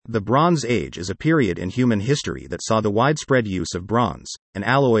The Bronze Age is a period in human history that saw the widespread use of bronze, an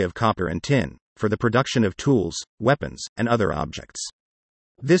alloy of copper and tin, for the production of tools, weapons, and other objects.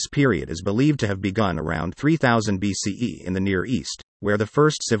 This period is believed to have begun around 3000 BCE in the Near East, where the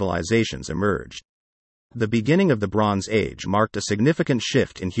first civilizations emerged. The beginning of the Bronze Age marked a significant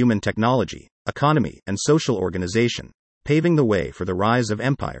shift in human technology, economy, and social organization, paving the way for the rise of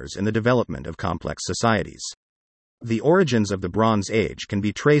empires and the development of complex societies. The origins of the Bronze Age can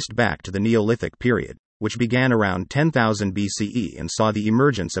be traced back to the Neolithic period, which began around 10,000 BCE and saw the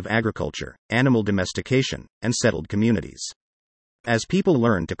emergence of agriculture, animal domestication, and settled communities. As people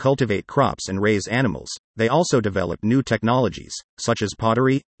learned to cultivate crops and raise animals, they also developed new technologies, such as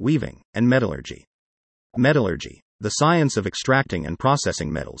pottery, weaving, and metallurgy. Metallurgy, the science of extracting and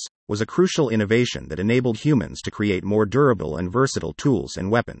processing metals, was a crucial innovation that enabled humans to create more durable and versatile tools and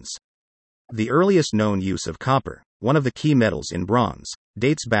weapons. The earliest known use of copper, one of the key metals in bronze,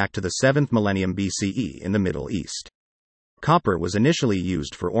 dates back to the 7th millennium BCE in the Middle East. Copper was initially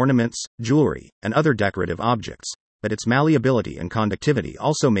used for ornaments, jewelry, and other decorative objects, but its malleability and conductivity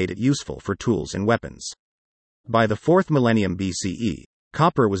also made it useful for tools and weapons. By the 4th millennium BCE,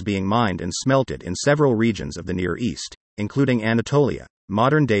 copper was being mined and smelted in several regions of the Near East, including Anatolia,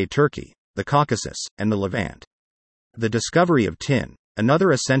 modern-day Turkey, the Caucasus, and the Levant. The discovery of tin,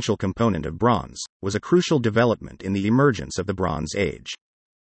 another essential component of bronze, was a crucial development in the emergence of the Bronze Age.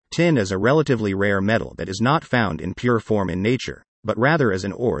 Tin is a relatively rare metal that is not found in pure form in nature, but rather as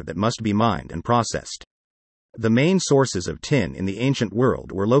an ore that must be mined and processed. The main sources of tin in the ancient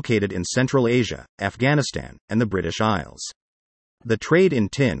world were located in Central Asia, Afghanistan, and the British Isles. The trade in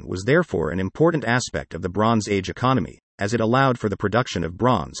tin was therefore an important aspect of the Bronze Age economy, as it allowed for the production of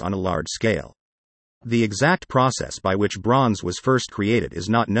bronze on a large scale. The exact process by which bronze was first created is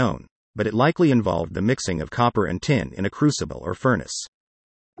not known, but it likely involved the mixing of copper and tin in a crucible or furnace.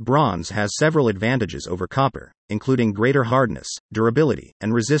 Bronze has several advantages over copper, including greater hardness, durability,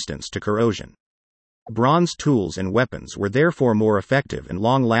 and resistance to corrosion. Bronze tools and weapons were therefore more effective and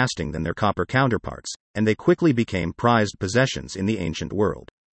long-lasting than their copper counterparts, and they quickly became prized possessions in the ancient world.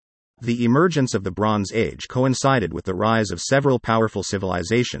 The emergence of the Bronze Age coincided with the rise of several powerful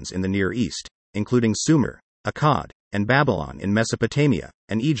civilizations in the Near East, including Sumer, Akkad, and Babylon in Mesopotamia,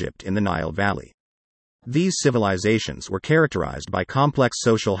 and Egypt in the Nile Valley. These civilizations were characterized by complex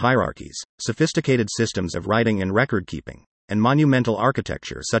social hierarchies, sophisticated systems of writing and record-keeping, and monumental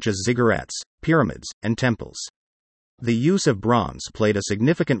architecture such as ziggurats, pyramids, and temples. The use of bronze played a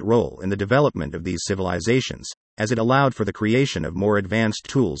significant role in the development of these civilizations, as it allowed for the creation of more advanced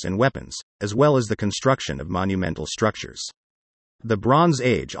tools and weapons, as well as the construction of monumental structures. The Bronze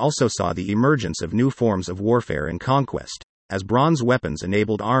Age also saw the emergence of new forms of warfare and conquest, as bronze weapons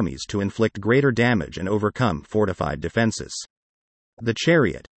enabled armies to inflict greater damage and overcome fortified defenses. The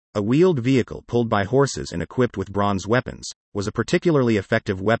chariot, a wheeled vehicle pulled by horses and equipped with bronze weapons, was a particularly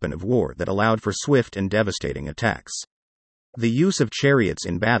effective weapon of war that allowed for swift and devastating attacks. The use of chariots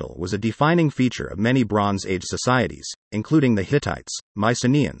in battle was a defining feature of many Bronze Age societies, including the Hittites,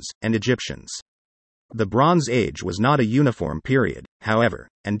 Mycenaeans, and Egyptians. The Bronze Age was not a uniform period, however,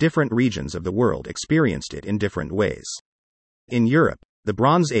 and different regions of the world experienced it in different ways. In Europe, the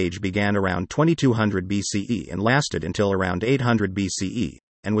Bronze Age began around 2200 BCE and lasted until around 800 BCE,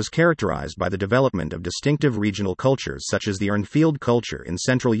 and was characterized by the development of distinctive regional cultures such as the Urnfield culture in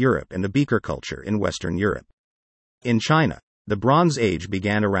Central Europe and the Beaker culture in Western Europe. In China, the Bronze Age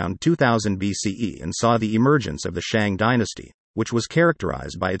began around 2000 BCE and saw the emergence of the Shang dynasty, which was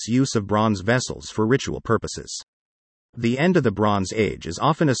characterized by its use of bronze vessels for ritual purposes. The end of the Bronze Age is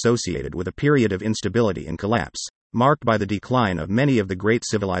often associated with a period of instability and collapse, marked by the decline of many of the great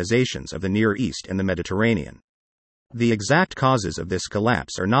civilizations of the Near East and the Mediterranean. The exact causes of this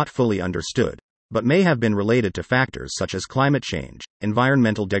collapse are not fully understood, but may have been related to factors such as climate change,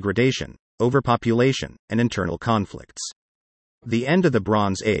 environmental degradation, overpopulation, and internal conflicts. The end of the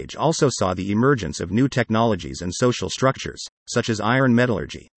Bronze Age also saw the emergence of new technologies and social structures, such as iron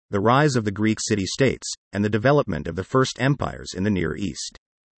metallurgy, the rise of the Greek city-states, and the development of the first empires in the Near East.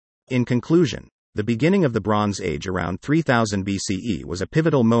 In conclusion, the beginning of the Bronze Age around 3000 BCE was a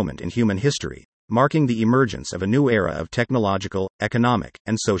pivotal moment in human history, marking the emergence of a new era of technological, economic,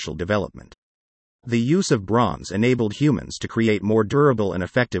 and social development. The use of bronze enabled humans to create more durable and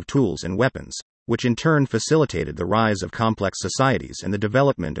effective tools and weapons, which in turn facilitated the rise of complex societies and the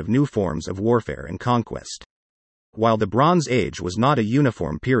development of new forms of warfare and conquest. While the Bronze Age was not a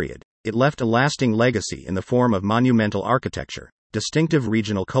uniform period, it left a lasting legacy in the form of monumental architecture, distinctive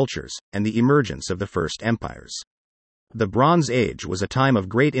regional cultures, and the emergence of the first empires. The Bronze Age was a time of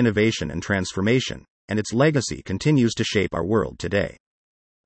great innovation and transformation, and its legacy continues to shape our world today.